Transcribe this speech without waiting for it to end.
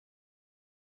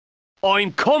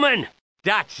I'm coming.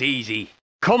 That's easy.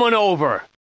 Come on over.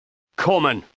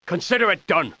 Coming. Consider it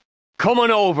done. Come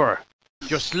on over.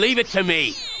 Just leave it to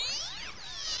me.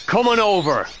 Come on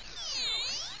over.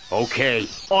 Okay.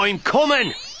 I'm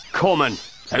coming. Coming.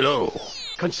 Hello.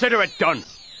 Consider it done.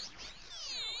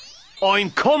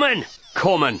 I'm coming.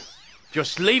 Coming.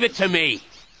 Just leave it to me.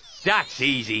 That's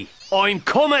easy. I'm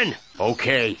coming.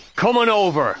 Okay. Come on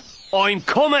over. I'm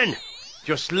coming.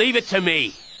 Just leave it to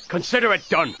me. Consider it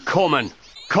done. Coming.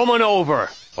 Come on over.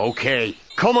 Okay.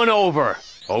 Come on over.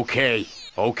 Okay.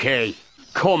 Okay.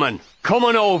 Coming. Come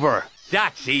on over.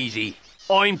 That's easy.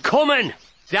 I'm coming.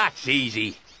 That's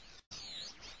easy.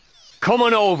 Come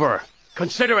on over.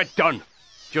 Consider it done.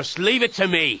 Just leave it to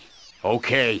me.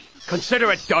 Okay.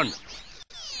 Consider it done.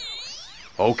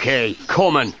 Okay.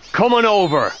 Coming. Come on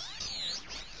over.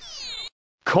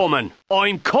 Coming.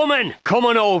 I'm coming. Come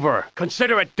on over.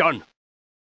 Consider it done.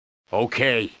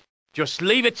 Okay. Just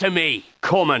leave it to me.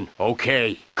 Coming.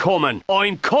 Okay. Coming.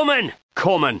 I'm coming.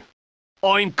 Coming.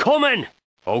 I'm coming.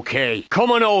 Okay.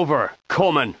 Come on over.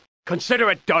 Coming. Consider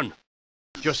it done.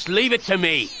 Just leave it to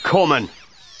me. Coming.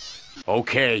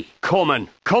 Okay. Coming.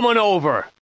 Come on over.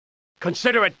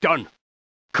 Consider it done.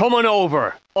 Come on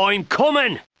over. I'm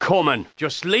coming. Coming.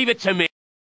 Just leave it to me.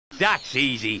 That's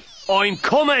easy. I'm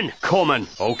coming. Coming.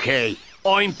 Okay.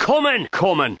 I'm coming.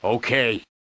 Coming. Okay.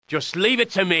 Just leave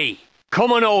it to me.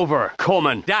 Come on over.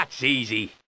 Coming. That's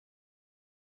easy.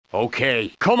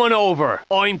 Okay. Come on over.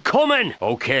 I'm coming.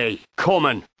 Okay.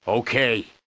 Coming. Okay.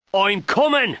 I'm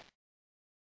coming.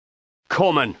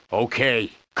 Coming.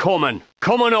 Okay. Coming.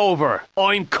 Come on over.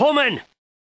 I'm coming.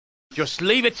 Just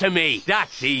leave it to me.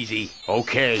 That's easy.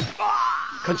 Okay.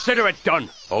 Consider it done.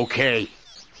 Okay.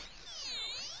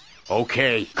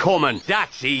 Okay. Coming.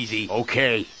 That's easy.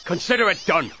 Okay. Consider it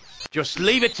done. Just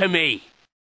leave it to me.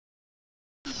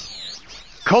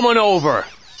 Come on over.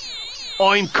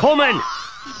 I'm coming.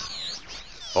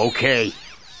 Okay.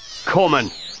 Coming.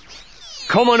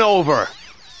 Come on over.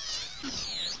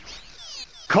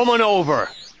 Come on over.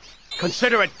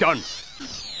 Consider it done.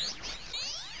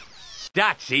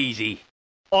 That's easy.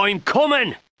 I'm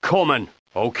coming. Coming.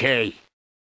 Okay.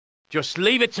 Just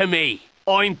leave it to me.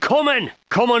 I'm coming.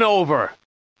 Come on over.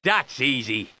 That's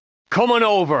easy. Come on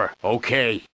over.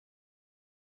 Okay.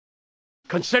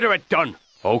 Consider it done.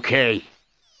 Okay.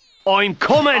 I'm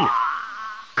coming.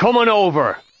 Come on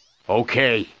over.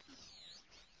 Okay.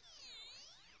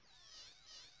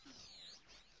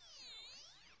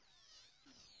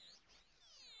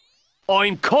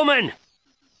 I'm coming.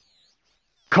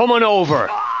 Come on over.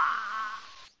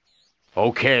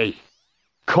 Okay.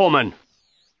 Coming.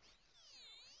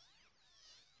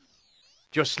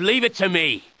 Just leave it to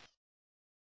me.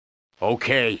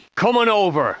 Okay. Come on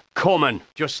over. Coming.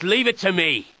 Just leave it to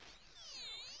me.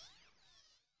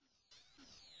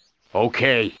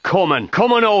 Okay. Coming.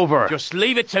 Come on over. Just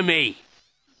leave it to me.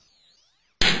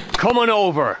 Come on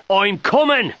over. I'm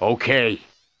coming. Okay.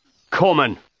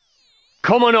 Coming.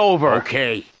 Come on over.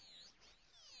 Okay.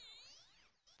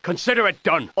 Consider it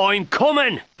done. I'm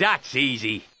coming. That's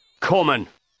easy. Coming.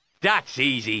 That's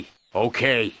easy.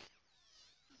 Okay.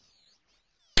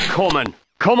 Coming.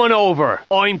 Come on over.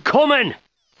 I'm coming.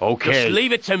 Okay. Just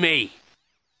leave it to me.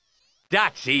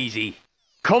 That's easy.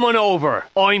 Come on over.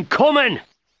 I'm coming.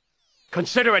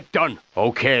 Consider it done.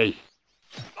 Okay.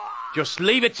 Just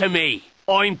leave it to me.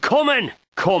 I'm coming.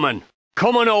 Coming.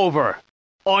 Come on over.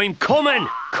 I'm coming.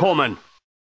 Coming.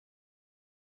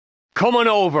 Come on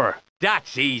over.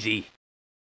 That's easy.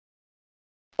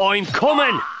 I'm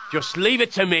coming. Just leave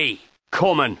it to me.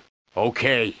 Coming.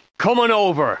 Okay. Come on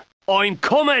over. I'm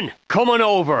coming. Come on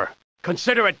over.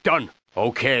 Consider it done.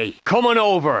 Okay. Come on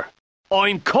over.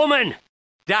 I'm coming.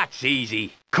 That's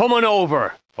easy. Come on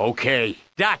over. Okay.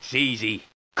 That's easy.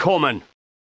 Coming.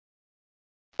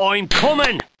 I'm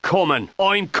coming. Coming.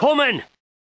 I'm coming.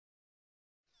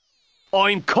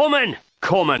 I'm coming.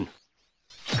 Coming.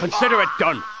 Consider it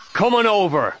done. Come on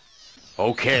over.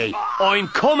 Okay. I'm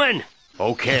coming.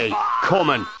 Okay.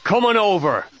 Coming. Come on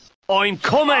over. I'm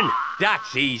coming.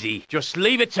 That's easy. Just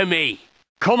leave it to me.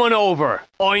 Come on over.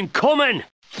 I'm coming.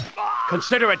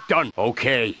 Consider it done.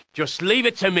 Okay. Just leave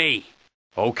it to me.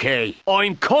 Okay.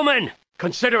 I'm coming.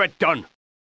 Consider it done.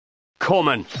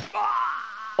 Coming.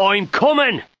 I'm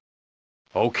coming.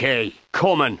 Okay.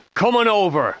 Coming. Come on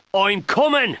over. I'm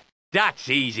coming. That's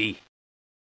easy.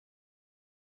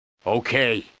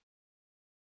 Okay.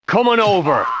 Come on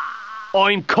over.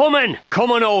 I'm coming.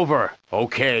 Come on over.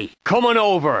 Okay. Come on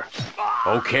over.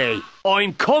 Okay.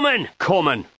 I'm coming.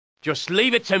 Coming. Just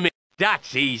leave it to me.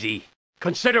 That's easy.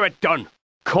 Consider it done.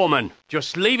 Coming.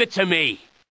 Just leave it to me.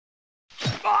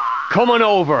 Come on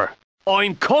over.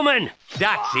 I'm coming.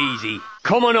 That's easy.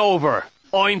 Come on over.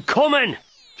 I'm coming.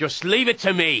 Just leave it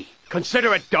to me.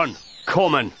 Consider it done.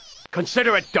 Coming.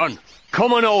 Consider it done.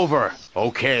 Come on over.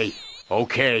 Okay.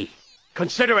 Okay.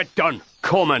 Consider it done.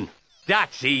 Coming.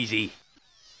 That's easy.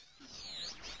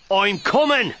 I'm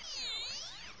coming.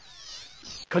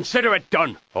 Consider it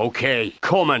done. Okay.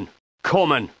 Coming.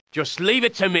 Coming. Just leave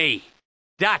it to me.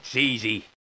 That's easy.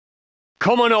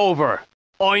 Come on over.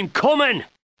 I'm coming.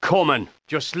 Coming.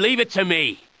 Just leave it to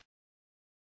me.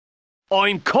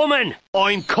 I'm coming.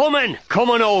 I'm coming. Come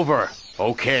on over.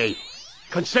 Okay.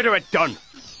 Consider it done.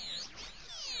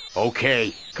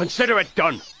 Okay. Consider it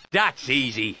done. That's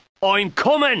easy. I'm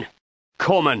coming.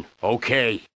 Coming.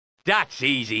 Okay. That's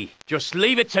easy. Just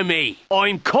leave it to me.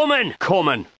 I'm coming.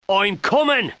 Coming. I'm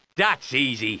coming. That's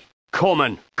easy.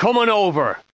 Coming. Come on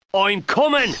over. I'm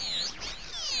coming.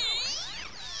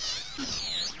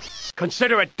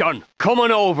 Consider it done. Come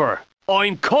on over.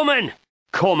 I'm coming.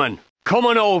 Coming. Come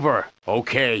on over.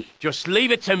 Okay. Just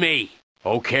leave it to me.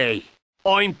 Okay.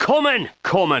 I'm coming.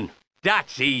 Coming.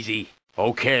 That's easy.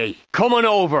 Okay. Come on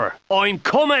over. I'm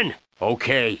coming.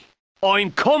 Okay.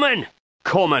 I'm coming.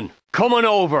 Coming. Come on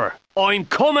over. I'm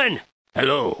coming.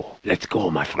 Hello. Let's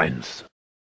go, my friends.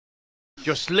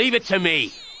 Just leave it to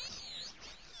me.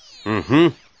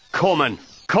 Mm-hmm. Coming.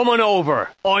 Come on over.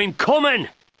 I'm coming.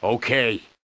 Okay.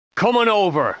 Come on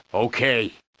over.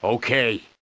 Okay. Okay.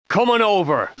 Come on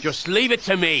over. Just leave it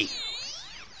to me.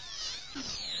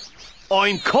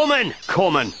 I'm coming.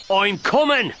 Coming. I'm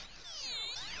coming.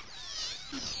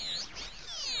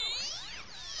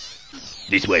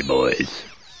 This way, boys.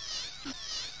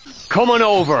 Come on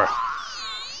over.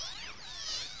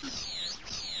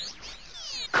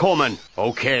 Coming.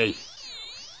 Okay.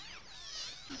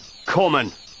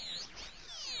 Coming.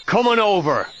 Come on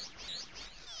over.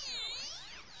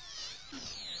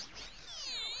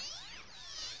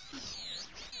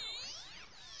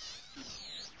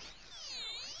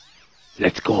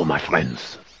 Let's go, my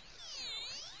friends.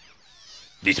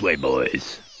 This way,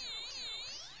 boys.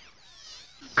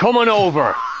 Come on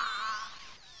over.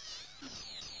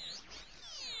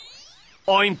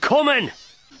 I'm coming.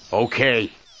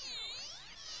 Okay.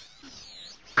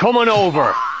 Come on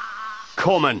over.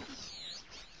 Coming.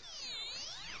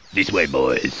 This way,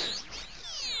 boys.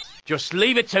 Just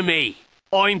leave it to me.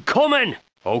 I'm coming.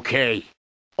 Okay.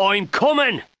 I'm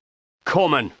coming.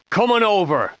 Coming. Come on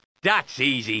over. That's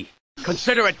easy.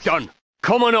 Consider it done.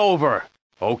 Come on over.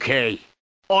 Okay.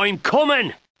 I'm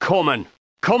coming. Coming.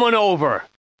 Come on over.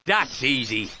 That's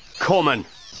easy. Coming.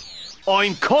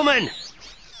 I'm coming.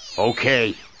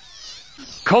 Okay.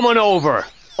 Come on over.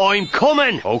 I'm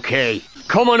coming. Okay.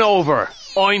 Come on over.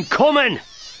 I'm coming.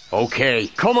 Okay.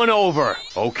 Come on over.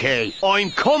 Okay.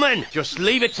 I'm coming. Just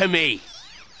leave it to me.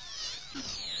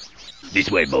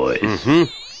 This way, boys.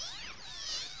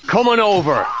 Mm-hmm. Come on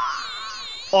over.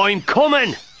 I'm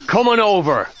coming. Come on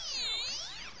over.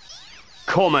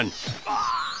 Coming.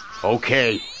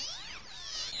 Okay.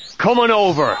 Come on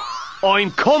over.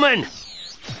 I'm coming.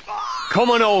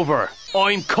 Come on over.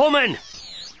 I'm coming.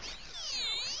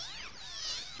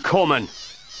 Coming.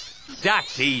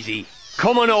 That's easy.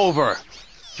 Come on over.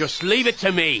 Just leave it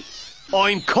to me.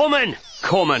 I'm coming.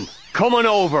 Coming. Come on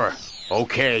over.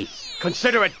 Okay.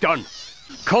 Consider it done.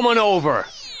 Come on over.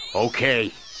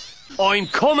 Okay. I'm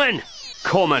coming.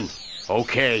 Coming.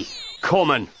 Okay.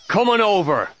 Coming. Come on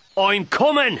over. I'm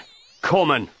coming.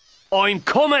 Coming. I'm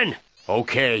coming.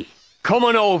 Okay. Come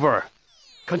on over.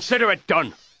 Consider it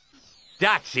done.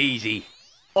 That's easy.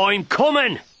 I'm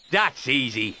coming. That's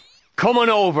easy. Come on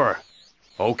over.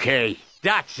 Okay.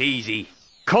 That's easy.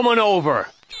 Come on over.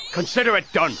 Consider it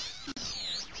done.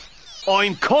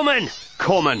 I'm coming.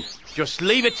 Coming. Just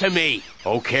leave it to me.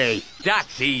 Okay.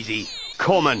 That's easy.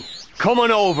 Coming. Come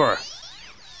on over.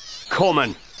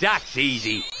 Coming. That's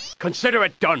easy. Consider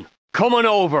it done. Come on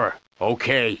over.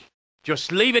 Okay.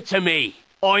 Just leave it to me.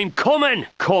 I'm coming.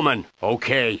 Coming.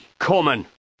 Okay. Coming.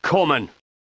 Coming.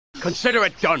 Consider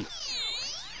it done.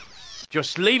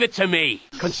 Just leave it to me.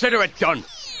 Consider it done.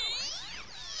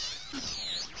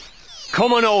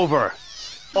 Come on over.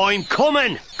 I'm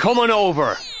coming. Come on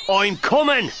over. I'm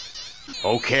coming.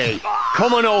 Okay.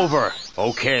 Come on over.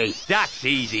 Okay. That's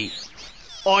easy.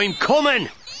 I'm coming.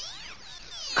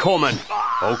 Coming.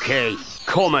 Okay.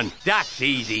 Coming. That's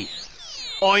easy.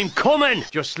 I'm coming.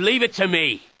 Just leave it to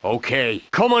me. Okay.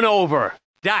 Come on over.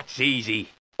 That's easy.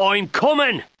 I'm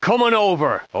coming. Come on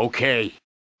over. Okay.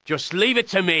 Just leave it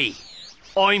to me.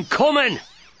 I'm coming.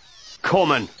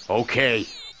 Coming. Okay.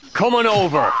 Come on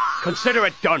over. Consider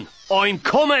it done. I'm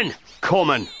coming.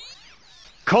 Coming.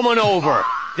 Come on over.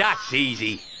 That's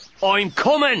easy. I'm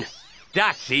coming.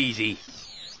 That's easy.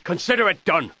 Consider it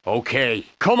done. Okay,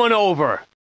 coming over.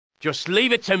 Just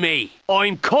leave it to me.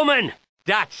 I'm coming.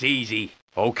 That's easy.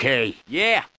 Okay.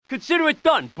 Yeah, consider it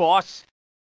done, boss.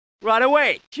 Right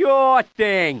away. Sure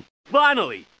thing.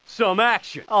 Finally, some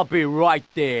action. I'll be right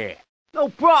there. No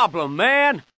problem,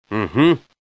 man. Mm-hmm.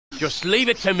 Just leave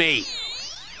it to me.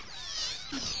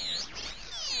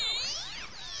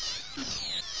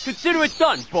 Consider it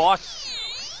done,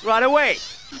 boss. Right away.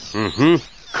 Mm-hmm.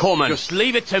 Coming. Just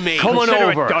leave it to me. Coming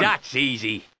over. That's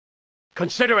easy.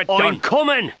 Consider it done. I'm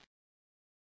coming.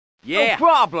 Yeah. No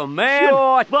problem, man.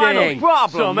 Sure thing. No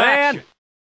problem, man.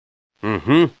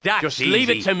 Mm-hmm. That's just easy. Leave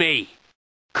it to me.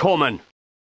 Coming.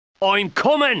 I'm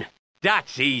coming.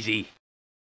 That's easy.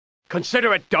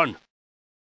 Consider it done.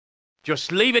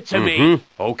 Just leave it to me.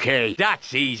 Okay.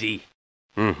 That's easy.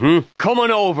 Mm-hmm.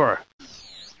 Coming over.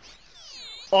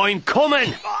 I'm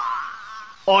coming.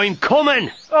 I'm coming.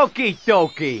 Okie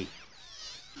dokie.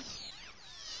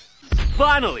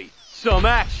 Finally, some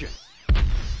action.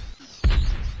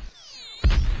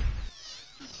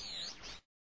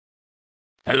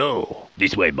 Hello.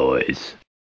 This way, boys.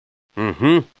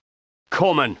 Mm-hmm.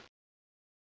 Coming.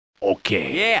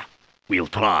 Okay. Yeah. We'll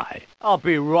try. I'll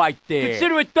be right there.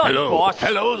 Consider it done, Hello. boss.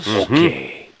 Hellos?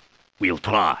 Okay. We'll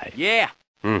try. Yeah.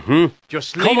 Mm-hmm.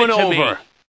 Just leave it to me.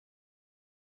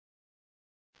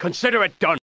 Consider it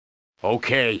done.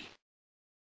 Okay.